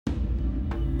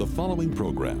The following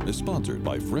program is sponsored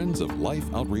by Friends of Life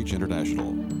Outreach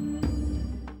International.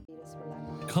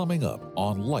 Coming up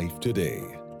on Life Today.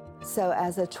 So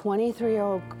as a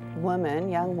 23-year-old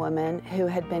young woman who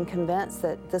had been convinced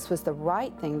that this was the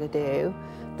right thing to do,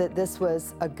 that this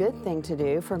was a good thing to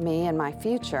do for me and my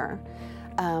future,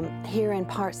 herein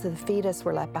parts of the fetus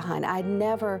were left behind. I'd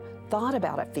never thought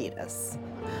about a fetus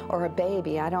or a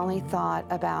baby. I'd only thought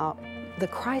about the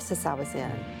crisis I was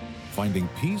in. Finding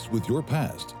peace with your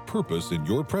past, purpose in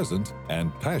your present,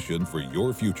 and passion for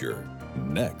your future.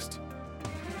 Next.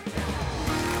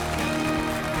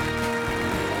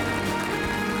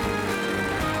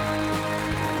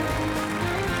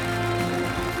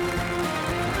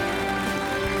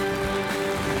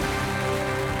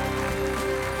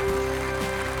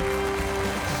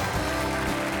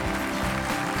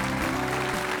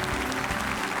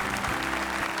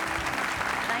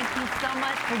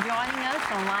 For joining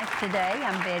us on Life Today.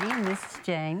 I'm Betty and this is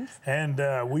James. And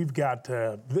we've got,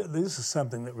 this is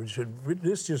something that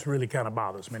this just really kind of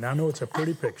bothers me. Now, I know it's a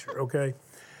pretty picture, okay?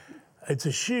 It's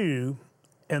a shoe,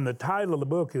 and the title of the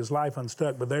book is Life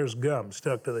Unstuck, but there's gum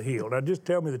stuck to the heel. Now, just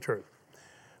tell me the truth.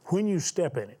 When you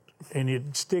step in it and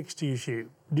it sticks to your shoe,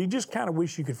 do you just kind of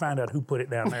wish you could find out who put it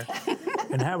down there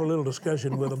and have a little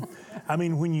discussion with them? I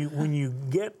mean, when you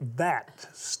get that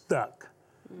stuck,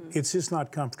 it's just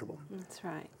not comfortable. That's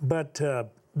right. But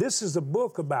this is a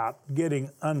book about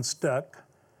getting unstuck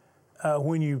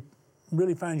when you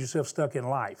really find yourself stuck in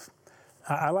life.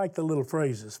 I like the little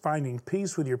phrases: finding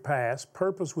peace with your past,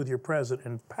 purpose with your present,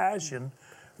 and passion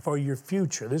for your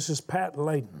future. This is Pat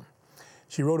Layton.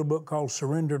 She wrote a book called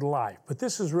Surrender to Life. But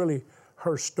this is really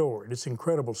her story, this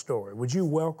incredible story. Would you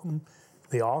welcome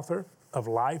the author of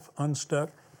Life Unstuck,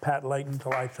 Pat Layton, to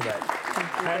Life Today?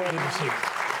 Pat, good to see you.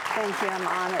 Thank you. I'm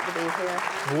honored to be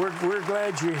here. We're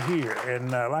glad you're here.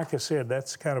 And like I said,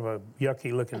 that's kind of a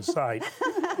yucky looking sight.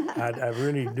 I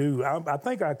really do. I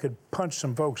think I could punch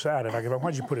some folks out if I could.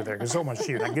 Why'd you put it there? There's so much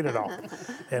here. I get it off.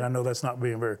 And I know that's not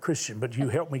being very Christian, but you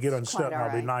help me get unstuck and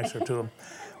I'll be nicer to them.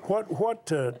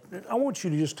 I want you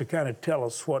to just to kind of tell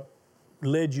us what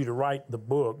led you to write the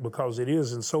book, because it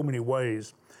is in so many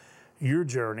ways your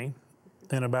journey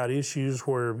and about issues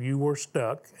where you were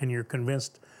stuck and you're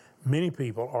convinced many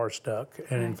people are stuck,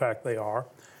 and in fact they are.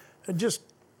 And just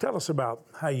tell us about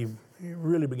how you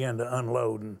really began to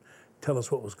unload and tell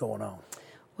us what was going on.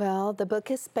 Well, the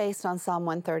book is based on Psalm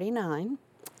 139,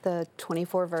 the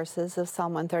 24 verses of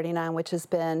Psalm 139, which has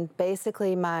been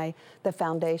basically the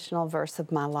foundational verse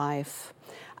of my life.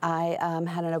 I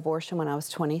had an abortion when I was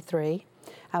 23.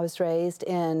 I was raised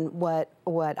in what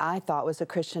I thought was a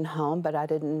Christian home, but I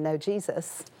didn't know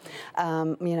Jesus.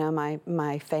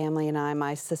 My family and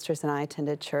my sisters and I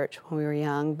attended church when we were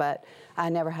young, but I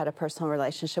never had a personal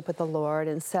relationship with the Lord.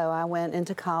 And so I went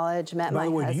into college, met my husband. By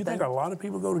the way, do you think a lot of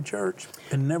people go to church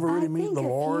and never really meet the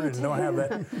Lord and don't have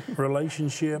that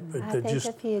relationship? I think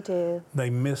a few do. They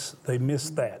miss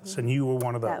that, and you were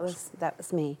one of those. That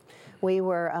was me. We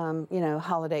were,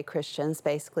 holiday Christians,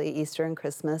 basically Easter and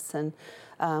Christmas, and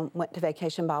went to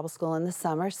vacation Bible school in the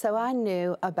summer. So I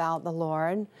knew about the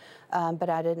Lord, but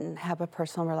I didn't have a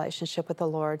personal relationship with the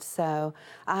Lord. So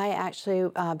I actually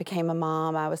became a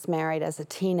mom. I was married as a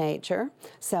teenager.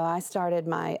 So I started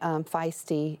my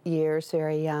feisty years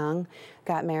very young,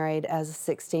 got married as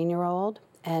a 16-year-old,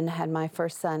 and had my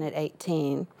first son at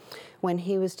 18. When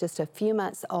he was just a few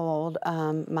months old,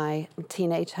 my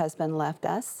teenage husband left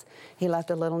us. He left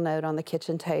a little note on the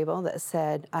kitchen table that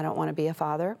said, "I don't want to be a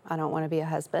father. I don't want to be a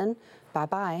husband.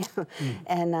 Bye-bye."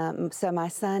 And so my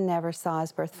son never saw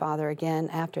his birth father again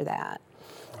after that.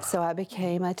 So I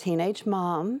became a teenage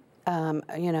mom,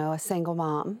 a single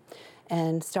mom,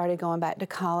 and started going back to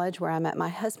college, where I met my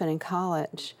husband in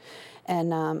college.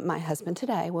 And my husband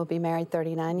today will be married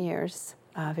 39 years.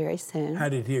 Very soon. How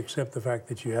did he accept the fact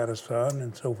that you had a son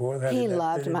and so forth? He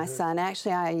loved my son.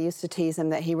 Actually, I used to tease him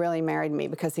that he really married me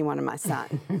because he wanted my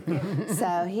son.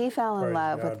 So he fell in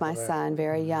love with my son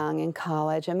very young in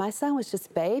college. And my son was just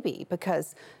a baby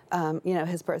because,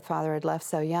 his birth father had left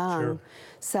so young. Sure.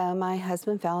 So my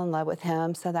husband fell in love with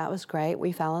him. So that was great.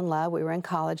 We fell in love. We were in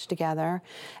college together.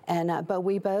 And but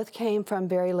we both came from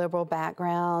very liberal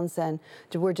backgrounds and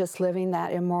were just living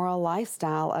that immoral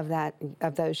lifestyle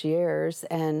of those years.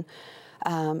 And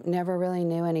never really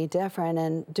knew any different.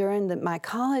 And during my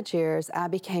college years, I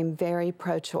became very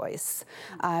pro-choice.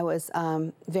 I was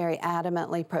very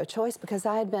adamantly pro-choice because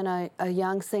I had been a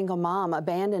young single mom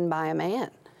abandoned by a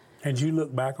man. Had you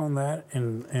looked back on that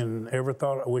and ever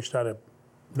thought, I wished I'd have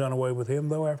done away with him,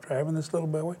 though, after having this little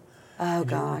boy? Oh,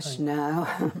 gosh, no.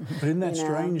 But isn't that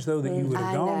strange, though, that you would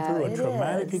have gone through a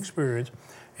traumatic experience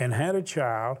and had a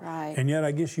child, Right. and yet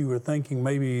I guess you were thinking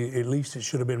maybe at least it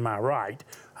should have been my right.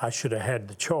 I should have had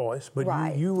the choice, but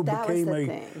Right. you That was became the a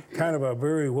thing. kind of a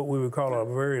very, what we would call a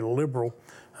very liberal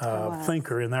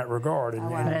thinker in that regard. And,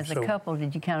 But as a couple,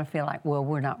 did you kind of feel like, well,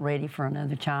 we're not ready for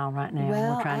another child right now?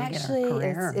 Well, we're trying actually, to get our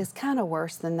career. it's kind of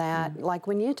worse than that. Like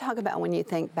when you talk about when you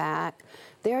think back,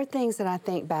 there are things that I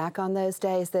think back on those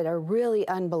days that are really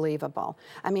unbelievable.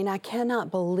 I mean, I cannot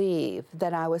believe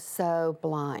that I was so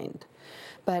blind.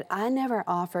 But I never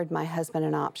offered my husband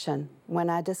an option. When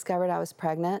I discovered I was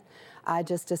pregnant, I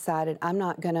just decided I'm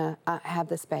not gonna have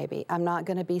this baby. I'm not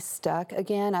gonna be stuck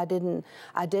again. I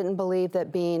didn't believe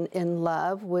that being in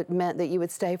love meant that you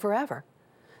would stay forever.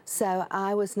 So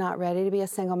I was not ready to be a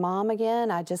single mom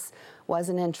again. I just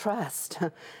wasn't in trust.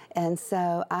 And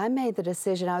so I made the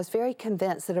decision. I was very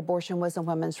convinced that abortion was a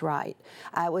woman's right.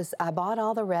 I bought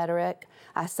all the rhetoric.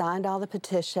 I signed all the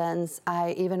petitions.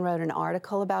 I even wrote an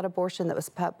article about abortion that was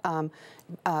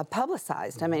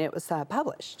publicized. I mean, it was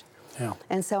published. Yeah.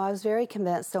 And so I was very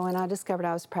convinced. So when I discovered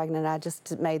I was pregnant, I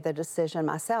just made the decision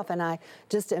myself, and I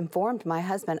just informed my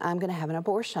husband, I'm going to have an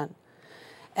abortion.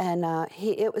 And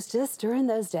it was just during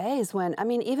those days when, I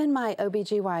mean, even my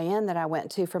OBGYN that I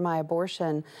went to for my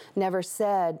abortion never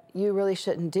said, you really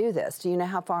shouldn't do this. Do you know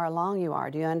how far along you are?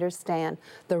 Do you understand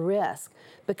the risk?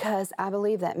 Because I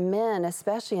believe that men,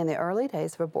 especially in the early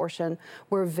days of abortion,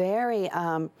 were very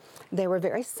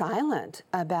silent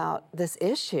about this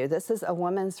issue. This is a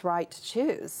woman's right to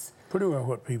choose. Pretty well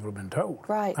what people have been told.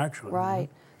 Right. Actually. Right.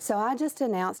 So I just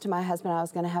announced to my husband I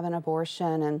was going to have an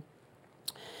abortion, and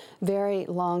very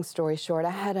long story short,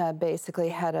 I had basically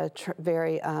had a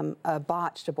very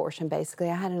botched abortion. Basically,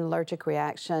 I had an allergic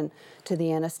reaction to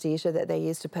the anesthesia that they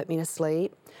used to put me to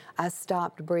sleep. I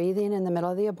stopped breathing in the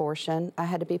middle of the abortion. I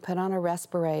had to be put on a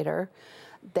respirator.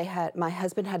 My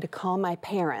husband had to call my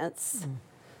parents.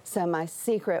 So my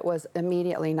secret was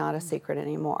immediately not a secret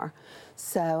anymore.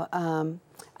 So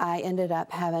I ended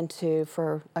up having to,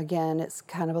 again, it's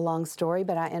kind of a long story,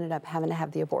 but I ended up having to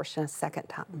have the abortion a second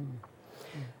time.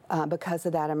 Because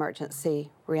of that emergency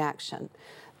reaction.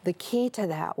 The key to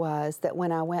that was that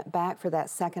when I went back for that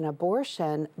second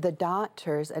abortion, the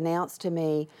doctors announced to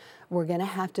me, we're going to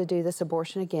have to do this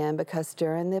abortion again because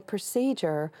during the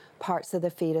procedure, parts of the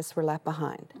fetus were left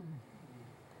behind.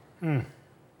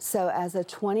 So as a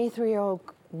 23-year-old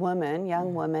woman,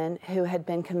 young woman, who had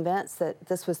been convinced that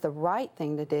this was the right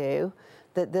thing to do,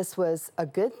 that this was a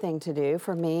good thing to do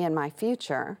for me and my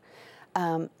future,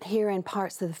 hearing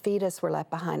parts of the fetus were left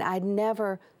behind. I'd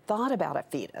never thought about a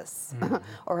fetus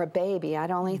or a baby.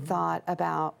 I'd only thought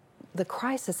about the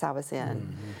crisis I was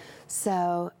in.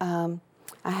 So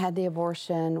I had the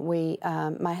abortion.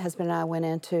 My husband and I went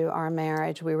into our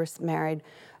marriage. We were married.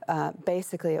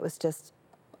 Basically, it was just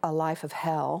a life of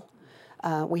hell.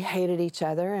 We hated each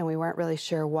other, and we weren't really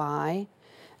sure why.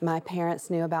 My parents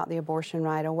knew about the abortion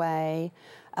right away.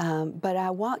 But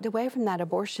I walked away from that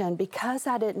abortion because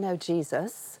I didn't know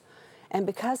Jesus, and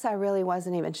because I really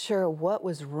wasn't even sure what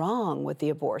was wrong with the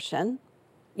abortion.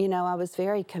 You know, I was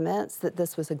very convinced that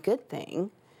this was a good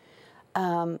thing.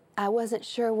 I wasn't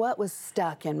sure what was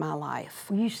stuck in my life.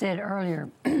 You said earlier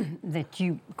that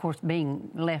you, of course, being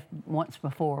left once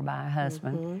before by a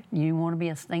husband, you want to be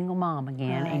a single mom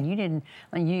again, Right. and you didn't.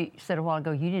 You said a while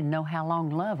ago you didn't know how long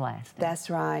love lasted. That's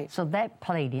right. So that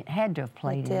had to have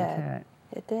played into it.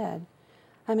 It did.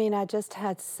 I mean, I just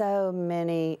had so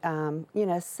many,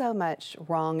 so much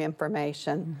wrong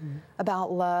information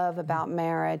about love, about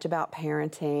marriage, about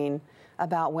parenting,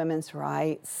 about women's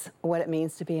rights, what it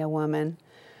means to be a woman.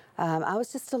 I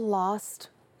was just a lost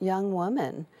young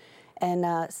woman.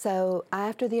 And so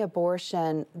after the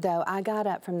abortion, though, I got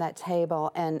up from that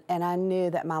table and I knew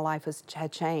that my life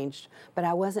had changed, but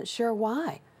I wasn't sure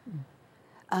why.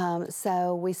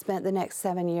 So we spent the next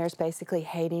 7 years basically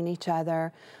hating each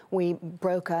other. We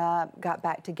broke up, got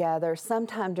back together.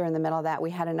 Sometime during the middle of that,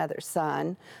 we had another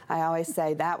son. I always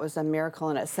say that was a miracle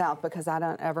in itself because I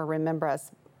don't ever remember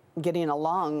us getting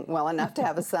along well enough to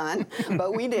have a son,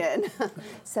 but we did.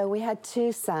 So we had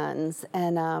 2 sons,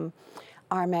 and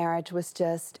our marriage was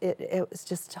it was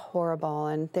just horrible,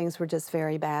 and things were just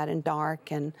very bad and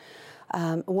dark. And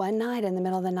one night in the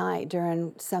middle of the night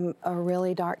during a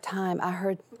really dark time, I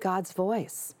heard God's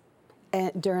voice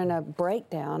during a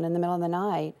breakdown in the middle of the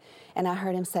night, and I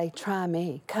heard him say, try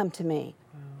me, come to me.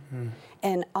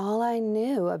 And all I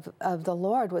knew of the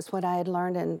Lord was what I had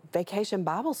learned in Vacation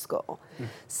Bible School.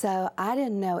 So I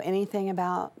didn't know anything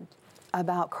about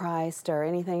Christ or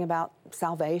anything about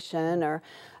salvation,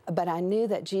 but I knew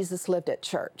that Jesus lived at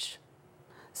church.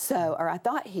 So, or I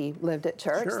thought he lived at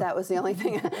church. Sure. That was the only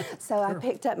thing. So I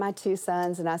picked up my 2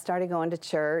 sons and I started going to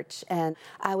church. And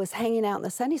I was hanging out in the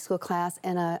Sunday school class,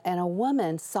 and a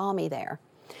woman saw me there.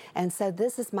 And so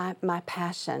this is my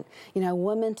passion,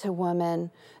 woman to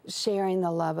woman, sharing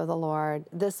the love of the Lord.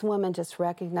 This woman just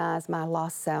recognized my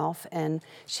lost self, and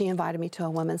she invited me to a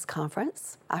women's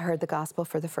conference. I heard the gospel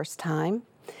for the first time.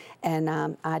 And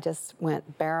I just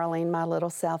went barreling my little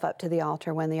self up to the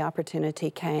altar when the opportunity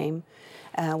came,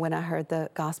 when I heard the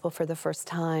gospel for the first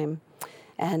time,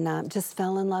 and just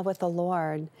fell in love with the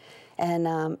Lord.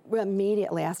 And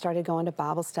immediately I started going to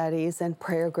Bible studies and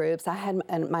prayer groups. I had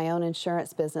my own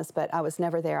insurance business, but I was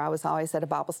never there. I was always at a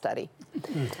Bible study.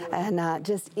 And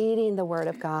just eating the Word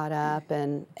of God up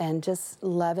and just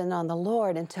loving on the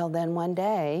Lord until then one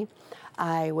day,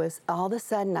 all of a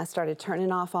sudden, I started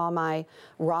turning off all my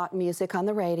rock music on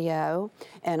the radio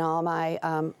and all my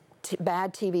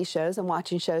bad TV shows and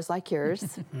watching shows like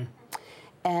yours.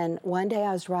 And one day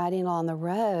I was riding on the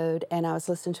road and I was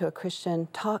listening to a Christian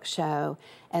talk show,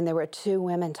 and there were 2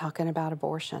 women talking about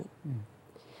abortion.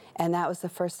 And that was the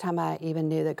first time I even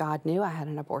knew that God knew I had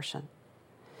an abortion.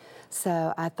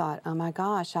 So I thought, oh my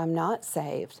gosh, I'm not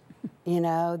saved.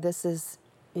 This is,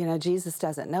 Jesus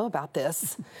doesn't know about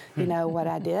this, what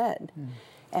I did.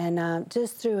 And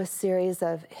just through a series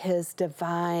of his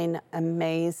divine,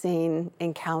 amazing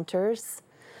encounters,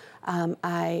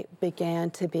 I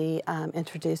began to be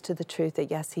introduced to the truth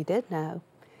that, yes, he did know,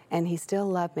 and he still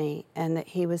loved me, and that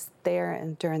he was there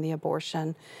during the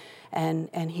abortion,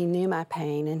 and he knew my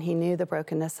pain, and he knew the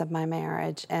brokenness of my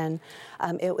marriage. And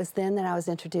it was then that I was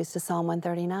introduced to Psalm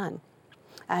 139.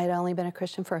 I had only been a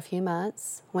Christian for a few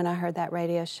months when I heard that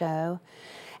radio show,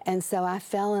 and so I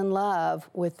fell in love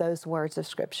with those words of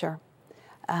Scripture.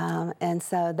 And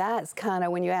so that's kind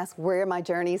of when you ask where my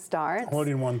journey starts. What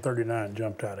in 139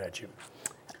 jumped out at you?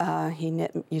 He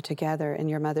knit you together in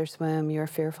your mother's womb. You're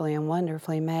fearfully and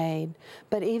wonderfully made.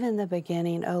 But even the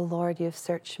beginning, oh Lord, you've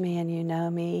searched me and you know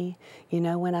me. You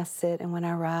know when I sit and when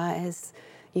I rise.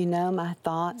 You know my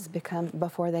thoughts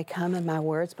before they come, and my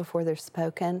words before they're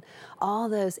spoken. All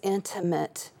those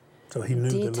intimate So he knew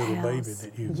details. The little baby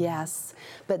that you... Yes.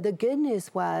 But the good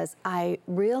news was I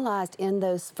realized in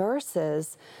those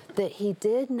verses that he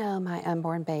did know my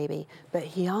unborn baby, but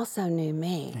he also knew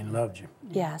me. He loved you.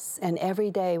 Yes, and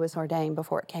every day was ordained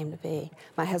before it came to be.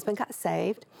 My husband got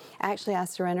saved. Actually, I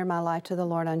surrendered my life to the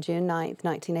Lord on June 9th,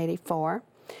 1984.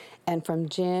 And from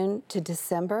June to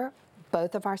December,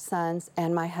 both of our sons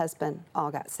and my husband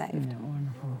all got saved. Isn't that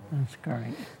wonderful? That's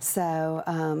great.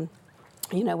 So,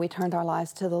 we turned our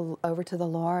lives over to the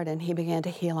Lord, and he began to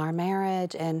heal our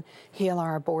marriage and heal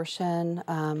our abortion.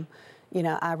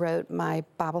 I wrote my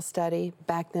Bible study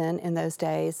back then in those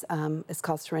days. It's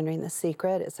called Surrendering the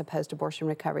Secret. It's a post-abortion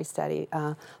recovery study.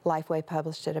 Lifeway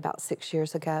published it about 6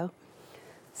 years ago.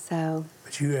 So.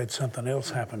 But you had something else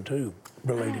happen too,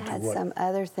 related to what? Some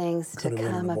other things to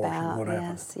come about. What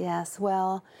happened? Yes.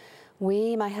 Well,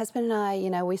 my husband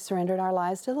and I, we surrendered our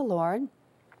lives to the Lord.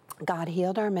 God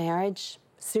healed our marriage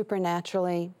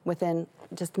supernaturally within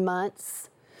just months.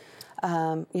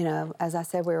 As I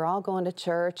said, we were all going to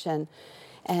church and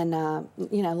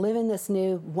living this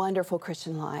new wonderful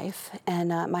Christian life. And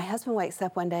my husband wakes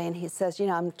up one day and he says,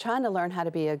 I'm trying to learn how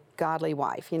to be a godly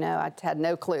wife. I had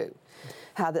no clue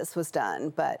how this was done,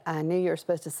 but I knew you were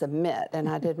supposed to submit, and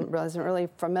I wasn't really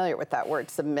familiar with that word,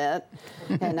 submit,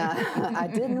 and I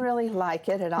didn't really like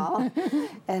it at all.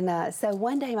 And so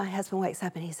one day my husband wakes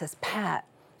up and he says, Pat,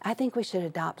 I think we should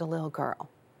adopt a little girl.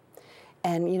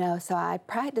 And, so I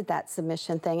practiced that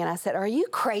submission thing, and I said, are you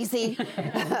crazy?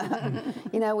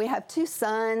 We have 2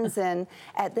 sons, and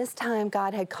at this time,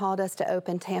 God had called us to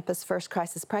open Tampa's first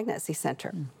crisis pregnancy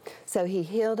center. So he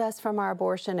healed us from our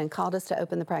abortion and called us to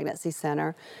open the pregnancy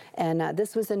center. And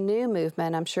this was a new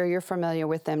movement. I'm sure you're familiar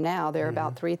with them now. There are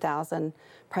about 3,000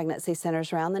 pregnancy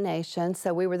centers around the nation.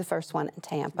 So we were the first one in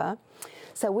Tampa.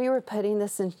 So we were putting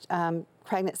this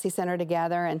pregnancy center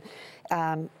together,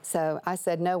 and so I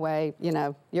said, no way,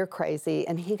 you're crazy.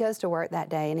 And he goes to work that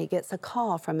day, and he gets a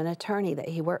call from an attorney that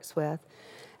he works with,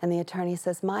 and the attorney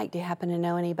says, Mike, do you happen to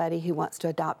know anybody who wants to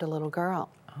adopt a little girl?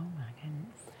 Oh my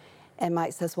goodness. And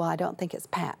Mike says, well, I don't think it's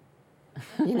Pat.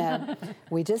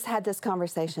 We just had this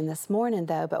conversation this morning,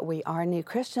 though, but we are new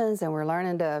Christians, and we're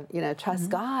learning to, trust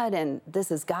God, and this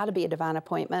has got to be a divine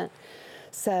appointment.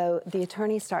 So the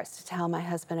attorney starts to tell my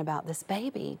husband about this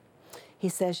baby. He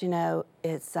says,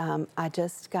 it's, I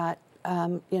just got,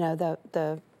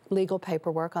 the legal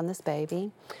paperwork on this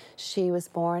baby. She was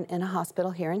born in a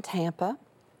hospital here in Tampa.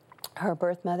 Her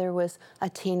birth mother was a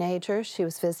teenager. She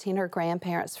was visiting her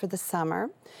grandparents for the summer.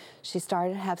 She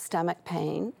started to have stomach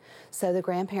pain. So the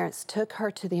grandparents took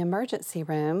her to the emergency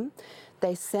room.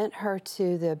 They sent her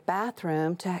to the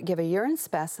bathroom to give a urine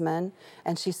specimen,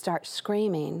 and she starts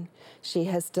screaming. She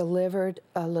has delivered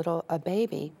a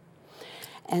baby.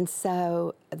 And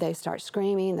so they start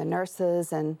screaming, the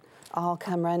nurses and all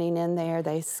come running in there.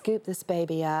 They scoop this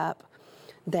baby up.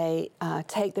 They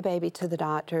take the baby to the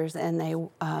doctors, and they,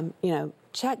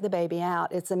 check the baby out.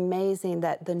 It's amazing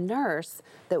that the nurse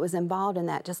that was involved in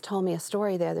that just told me a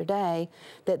story the other day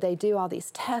that they do all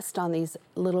these tests on these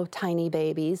little tiny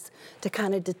babies to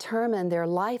kind of determine their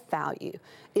life value.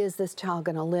 Is this child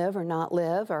going to live or not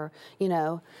live? Or,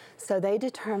 so they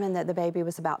determined that the baby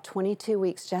was about 22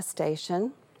 weeks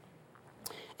gestation,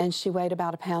 and she weighed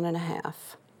about 1.5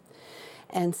 pounds.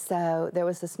 And so there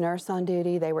was this nurse on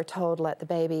duty. They were told, the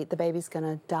baby's going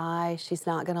to die. She's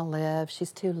not going to live.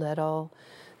 She's too little.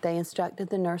 They instructed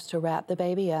the nurse to wrap the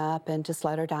baby up and just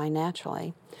let her die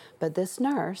naturally. But this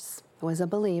nurse was a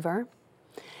believer,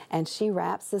 and she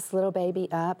wraps this little baby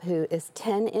up who is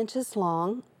 10 inches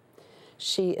long.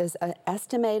 She is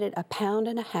estimated 1.5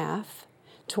 pounds,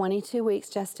 22 weeks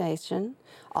gestation.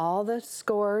 All the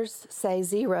scores say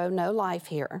 0, no life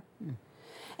here.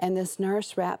 And this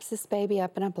nurse wraps this baby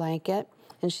up in a blanket,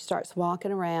 and she starts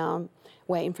walking around,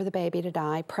 waiting for the baby to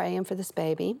die, praying for this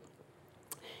baby.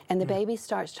 And the baby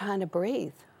starts trying to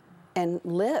breathe and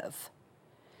live.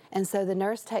 And so the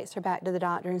nurse takes her back to the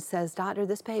doctor and says, "Doctor,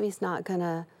 this baby's not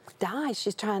gonna die.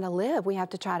 She's trying to live. We have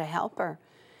to try to help her."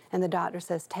 And the doctor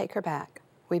says, "Take her back.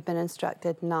 We've been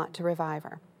instructed not to revive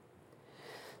her."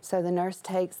 So the nurse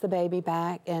takes the baby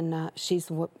back, and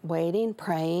she's waiting,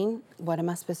 praying. What am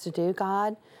I supposed to do,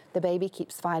 God? The baby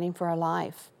keeps fighting for her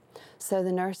life. So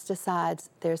the nurse decides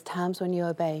there's times when you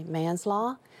obey man's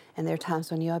law, and there are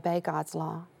times when you obey God's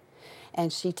law.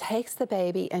 And she takes the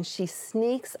baby, and she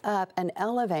sneaks up an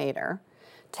elevator,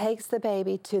 takes the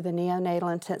baby to the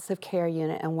neonatal intensive care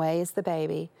unit and weighs the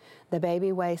baby. The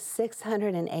baby weighs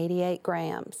 688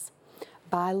 grams.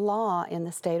 By law in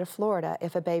the state of Florida,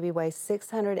 if a baby weighs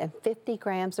 650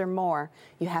 grams or more,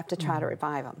 you have to try to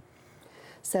revive them.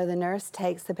 So the nurse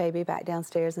takes the baby back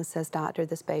downstairs and says, "Doctor,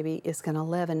 this baby is going to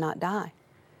live and not die,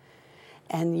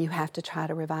 and you have to try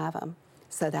to revive him."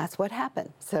 So that's what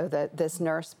happened. So this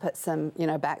nurse puts him,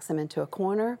 backs him into a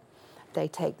corner. They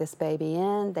take this baby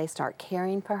in. They start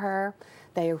caring for her.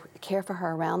 They care for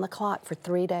her around the clock for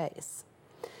 3 days.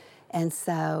 And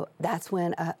so that's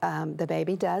when the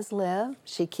baby does live.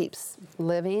 She keeps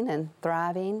living and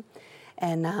thriving.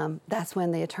 And that's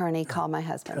when the attorney called my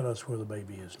husband. Tell us where the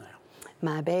baby is now.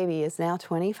 My baby is now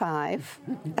 25.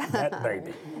 That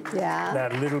baby. Yeah.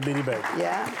 That little bitty baby.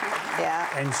 Yeah.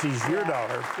 And she's your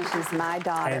daughter. She's my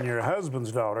daughter. And your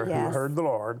husband's daughter, who Yes. heard the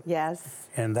Lord. Yes.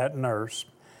 And that nurse,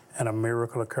 and a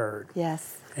miracle occurred.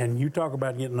 Yes. And you talk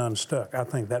about getting unstuck. I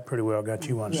think that pretty well got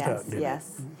you unstuck, didn't it?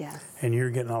 Yes. And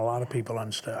you're getting a lot of people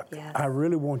unstuck. Yes. I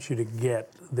really want you to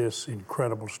get this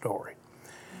incredible story.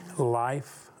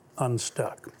 Life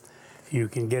Unstuck. You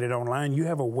can get it online. You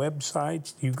have a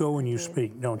website. You go and you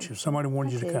speak, don't you? Somebody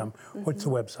wanted you to come. What's the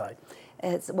website?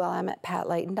 I'm at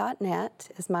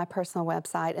patlayton.net is my personal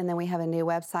website, and then we have a new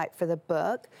website for the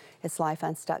book. It's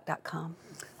lifeunstuck.com.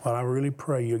 Well, I really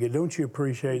pray you get. Don't you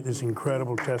appreciate this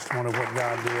incredible testimony of what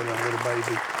God did in a little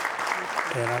baby?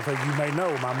 And I think you may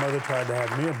know my mother tried to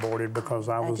have me aborted because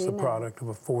I was the product of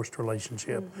a forced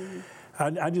relationship.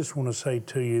 I just want to say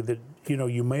to you that,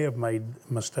 you may have made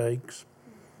mistakes.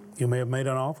 You may have made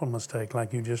an awful mistake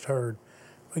like you just heard.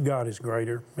 But God is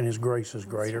greater, and His grace is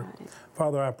greater. Right.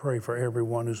 Father, I pray for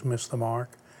everyone who's missed the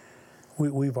mark.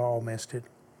 We've all missed it.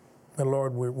 But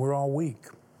Lord, we're all weak.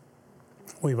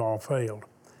 We've all failed.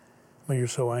 But you're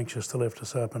so anxious to lift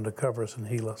us up and to cover us and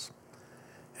heal us.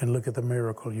 And look at the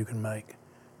miracle you can make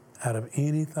out of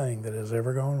anything that has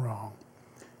ever gone wrong.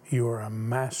 You are a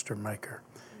master maker.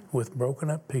 With broken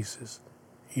up pieces,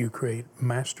 you create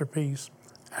masterpiece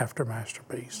after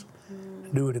masterpiece.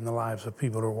 Do it in the lives of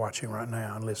people who are watching right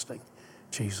now and listening.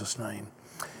 In Jesus' name.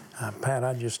 Pat,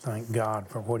 I just thank God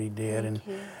for what He did. And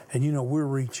we're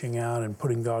reaching out and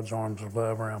putting God's arms of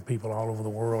love around people all over the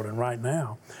world. And right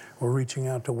now, we're reaching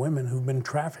out to women who've been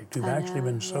trafficked, who've actually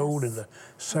been sold into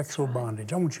sexual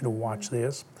bondage. I want you to watch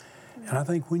this. And I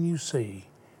think when you see,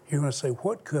 you're going to say,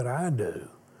 what could I do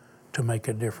to make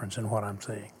a difference in what I'm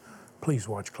seeing? Please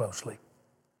watch closely.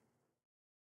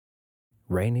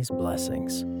 Rainey's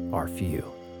blessings are few.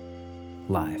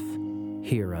 Life,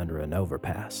 here under an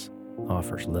overpass,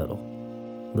 offers little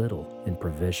in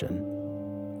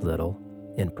provision, little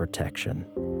in protection.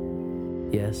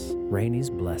 Yes, Rainey's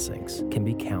blessings can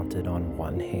be counted on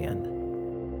one hand.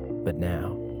 But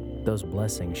now, those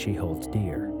blessings she holds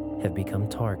dear have become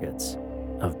targets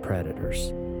of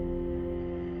predators.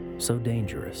 So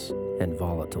dangerous and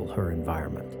volatile her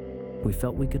environment, we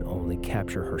felt we could only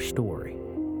capture her story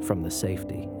from the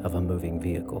safety of a moving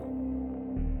vehicle.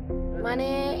 মানে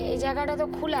এই জায়গাটা তো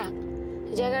খোলা,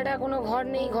 জায়গাটা কোনো ঘর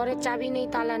নেই, ঘরের চাবি নেই,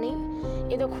 তালা নেই,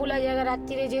 এ তো খোলা জায়গা।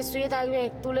 রাত্রিরে যে শুয়ে থাকবে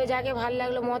তুলে, যাকে ভাল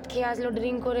লাগলো মদ খেয়ে আসলো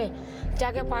ড্রিঙ্ক করে,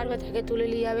 যাকে পারবে তাকে তুলে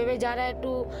নিয়ে যাবে। যারা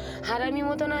একটু হারামি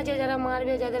মতন আছে, যারা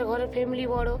মারবে, যাদের ঘরের ফ্যামিলি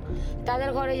বড়, তাদের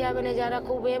ঘরে যাবে না। যারা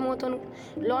খুব মতন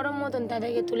লড়ম মতন,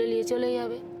 তাদেরকে তুলে নিয়ে চলে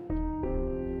যাবে।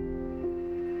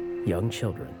 Young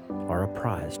children are a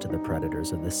prize to the predators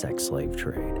of the sex slave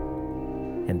trade,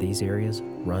 and these areas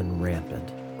run rampant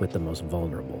with the most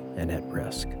vulnerable and at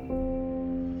risk.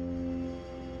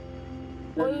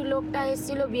 ওই লোকটা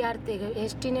এসেছিল বিহার থেকে,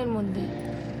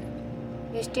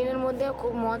 এস্টিনের মধ্যে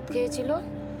খুব মদ খেয়েছিল।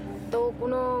 তো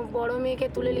কোনো বড় মেয়েকে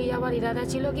তুলে নিয়ে যাওয়ার ইরাদা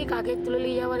ছিল, কি কাকে তুলে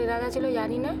নিয়ে যাওয়ার ইরাদা ছিল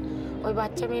জানি না, ওই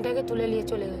বাচ্চা মেয়েটাকে তুলে নিয়ে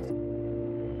চলে গেছে।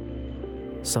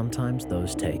 Sometimes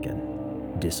those taken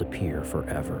disappear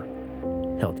forever,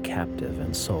 held captive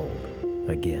and sold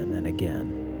again and again.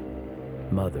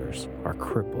 Mothers are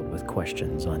crippled with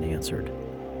questions unanswered.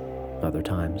 Other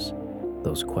times,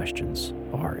 those questions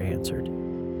are answered.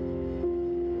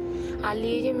 আর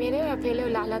নিয়ে যে মেরে ফেলে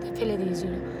লালাতে ফেলে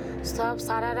দিয়েছিল। সব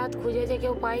সারা রাত খুঁজেছে,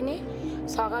 কেউ পায়নি,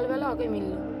 সকালবেলা ওকে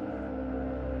মিলল।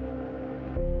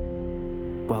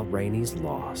 While Rainey's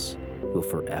loss will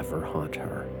forever haunt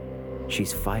her,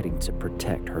 she's fighting to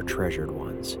protect her treasured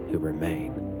ones who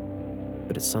remain.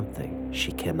 But it's something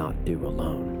she cannot do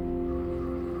alone.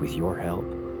 With your help,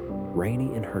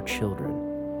 Rainey and her children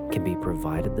can be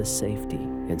provided the safety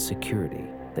and security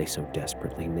they so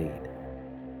desperately need.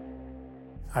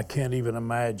 I can't even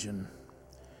imagine.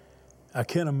 I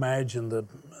can't imagine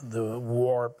the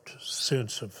warped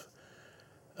sense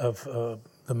of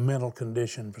the mental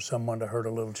condition for someone to hurt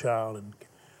a little child and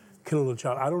kill a little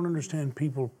child. I don't understand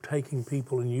people taking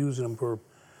people and using them for,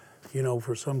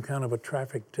 for some kind of a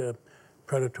trafficked,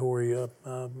 predatory,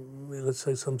 let's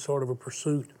say some sort of a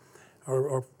pursuit,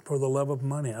 or for the love of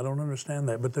money. I don't understand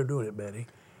that, but they're doing it, Betty.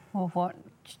 Well, what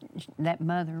that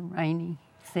mother, Rainey,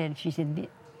 said, she said,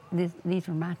 these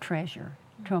are my treasure.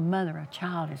 To a mother, a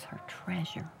child is her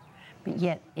treasure. But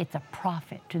yet it's a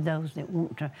profit to those that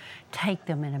want to take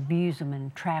them and abuse them and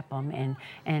trap them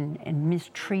and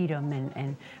mistreat them and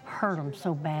hurt them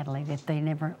so badly that they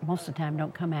never, most of the time,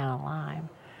 don't come out alive.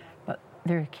 But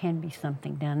there can be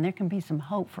something done. There can be some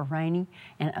hope for Rainey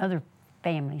and other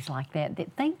families like that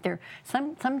think they're,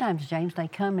 sometimes, James, they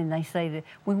come and they say that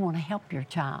we want to help your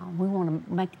child. We want to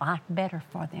make life better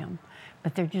for them.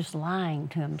 But they're just lying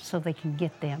to them so they can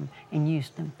get them and use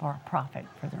them for a profit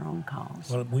for their own cause.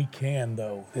 Well, we can,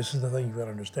 though. This is the thing you've got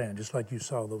to understand. Just like you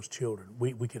saw those children,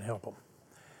 we can help them.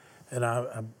 And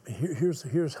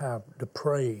here's how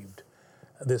depraved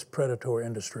this predatory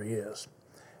industry is.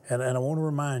 And I want to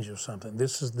remind you of something.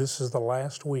 This is the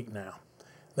last week now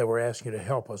that we're asking you to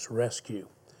help us rescue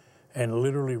and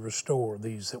literally restore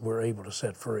these that we're able to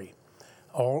set free.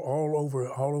 All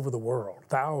over the world,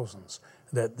 thousands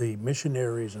that the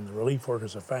missionaries and the relief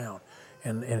workers have found.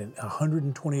 And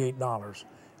 $128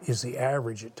 is the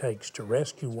average it takes to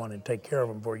rescue one and take care of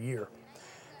them for a year.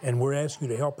 And we're asking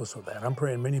you to help us with that. I'm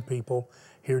praying many people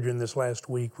here during this last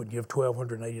week would give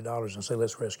 $1,280 and say,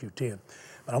 let's rescue 10.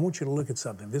 But I want you to look at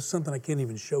something. This is something I can't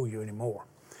even show you anymore,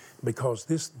 because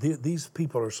these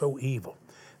people are so evil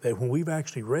that when we've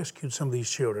actually rescued some of these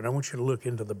children, I want you to look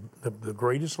into the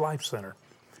greatest life center.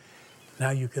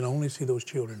 Now you can only see those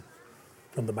children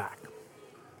from the back.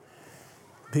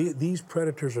 These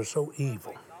predators are so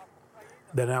evil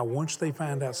that now once they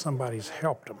find out somebody's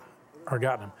helped them or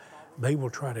gotten them, they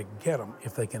will try to get them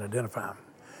if they can identify them.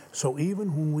 So even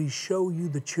when we show you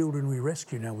the children we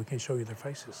rescue now, we can't show you their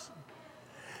faces.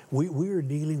 We are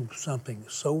dealing with something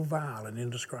so vile and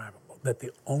indescribable that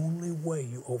the only way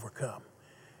you overcome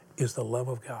is the love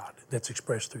of God that's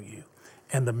expressed through you.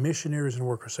 And the missionaries and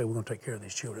workers say, we're going to take care of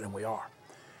these children, and we are.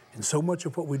 And so much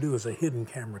of what we do is a hidden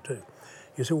camera too.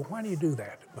 You say, well, why do you do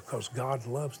that? Because God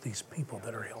loves these people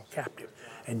that are held captive.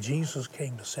 And Jesus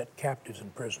came to set captives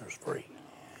and prisoners free.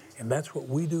 And that's what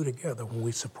we do together when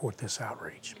we support this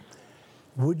outreach.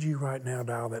 Would you right now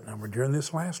dial that number during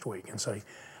this last week and say,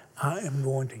 I am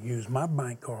going to use my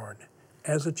bank card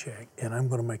as a check, and I'm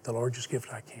going to make the largest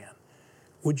gift I can.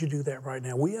 Would you do that right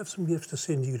now? We have some gifts to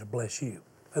send you to bless you.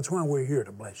 That's why we're here,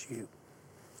 to bless you.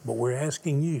 But we're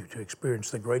asking you to experience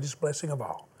the greatest blessing of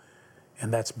all,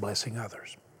 and that's blessing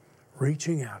others,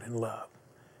 reaching out in love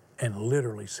and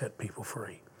literally set people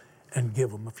free. and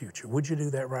give them a future. Would you do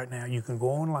that right now? You can go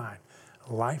online,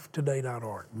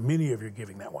 lifetoday.org. Many of you are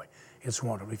giving that way. It's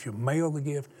wonderful. If you mail the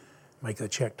gift, make a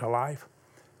check to Life,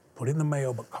 put it in the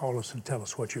mail, but call us and tell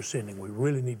us what you're sending. We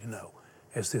really need to know,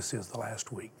 as this is the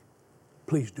last week.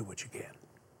 Please do what you can.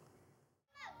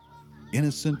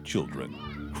 Innocent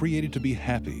children, created to be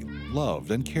happy,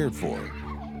 loved, and cared for,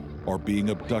 are being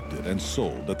abducted and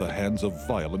sold at the hands of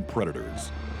violent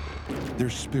predators. Their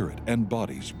spirit and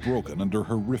bodies broken under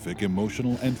horrific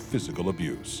emotional and physical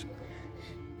abuse.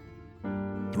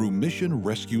 Through Mission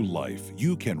Rescue Life,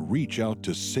 you can reach out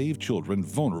to save children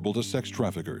vulnerable to sex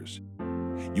traffickers.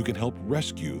 You can help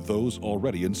rescue those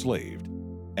already enslaved,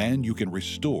 and you can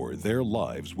restore their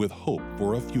lives with hope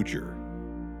for a future.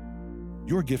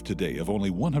 Your gift today of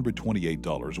only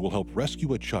 $128 will help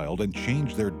rescue a child and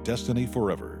change their destiny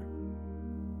forever.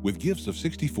 With gifts of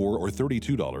 $64 or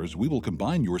 $32, we will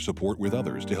combine your support with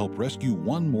others to help rescue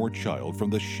one more child from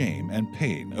the shame and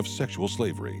pain of sexual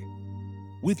slavery.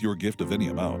 With your gift of any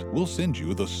amount, we'll send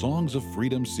you the Songs of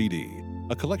Freedom CD,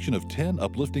 a collection of 10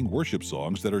 uplifting worship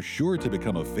songs that are sure to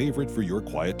become a favorite for your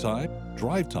quiet time,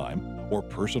 drive time, or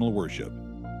personal worship.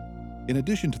 In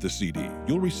addition to the CD,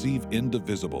 you'll receive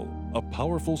Indivisible, a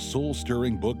powerful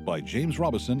soul-stirring book by James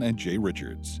Robison and Jay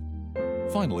Richards.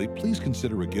 Finally, please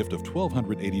consider a gift of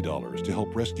 $1,280 to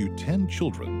help rescue 10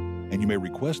 children, and you may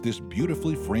request this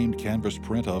beautifully framed canvas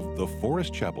print of The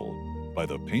Forest Chapel by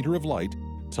the painter of light,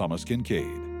 Thomas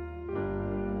Kincaid.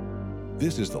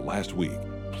 This is the last week.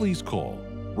 Please call,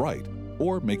 write,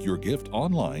 or make your gift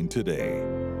online today.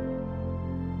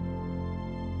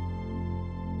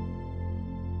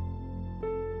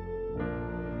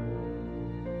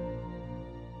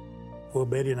 Well,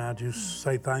 Betty and I just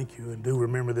say thank you, and do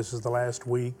remember this is the last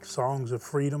week. Songs of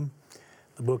Freedom,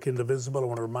 the book Indivisible. I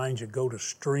want to remind you, go to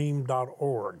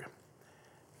stream.org.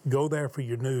 Go there for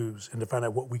your news and to find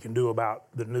out what we can do about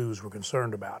the news we're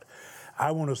concerned about.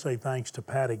 I want to say thanks to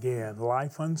Pat again,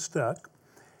 Life Unstuck,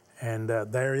 and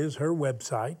there is her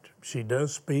website. She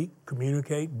does speak,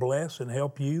 communicate, bless, and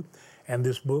help you. And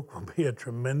this book will be a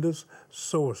tremendous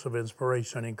source of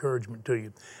inspiration and encouragement to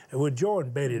you. And we'll join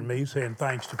Betty and me saying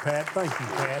thanks to Pat. Thank you,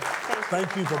 Pat.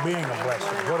 Thank you for being a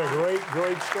blessing. What a great,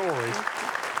 great story.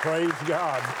 Praise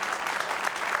God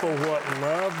for what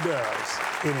love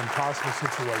does in impossible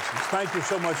situations. Thank you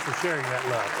so much for sharing that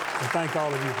love. And thank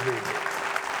all of you for being here.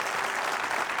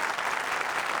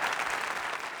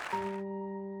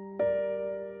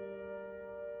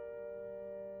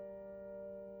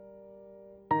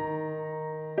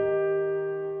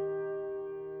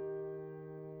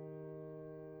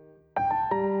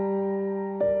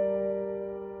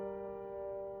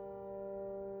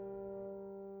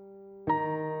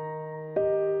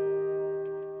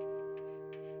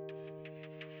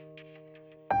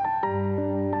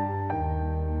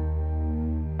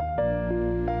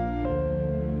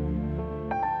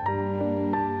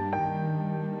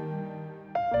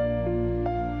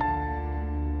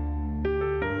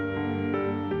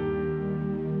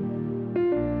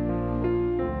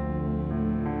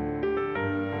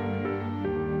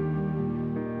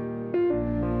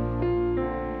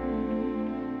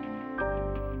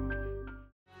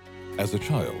 As a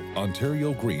child,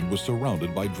 Ontario Green was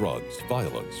surrounded by drugs,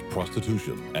 violence,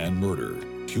 prostitution, and murder.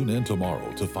 Tune in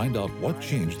tomorrow to find out what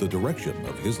changed the direction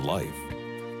of his life.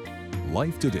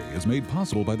 Life Today is made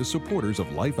possible by the supporters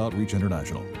of Life Outreach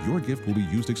International. Your gift will be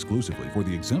used exclusively for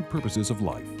the exempt purposes of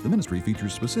life. The ministry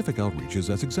features specific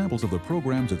outreaches as examples of the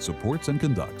programs it supports and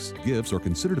conducts. Gifts are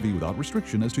considered to be without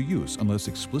restriction as to use unless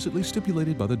explicitly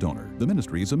stipulated by the donor. The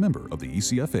ministry is a member of the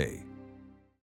ECFA.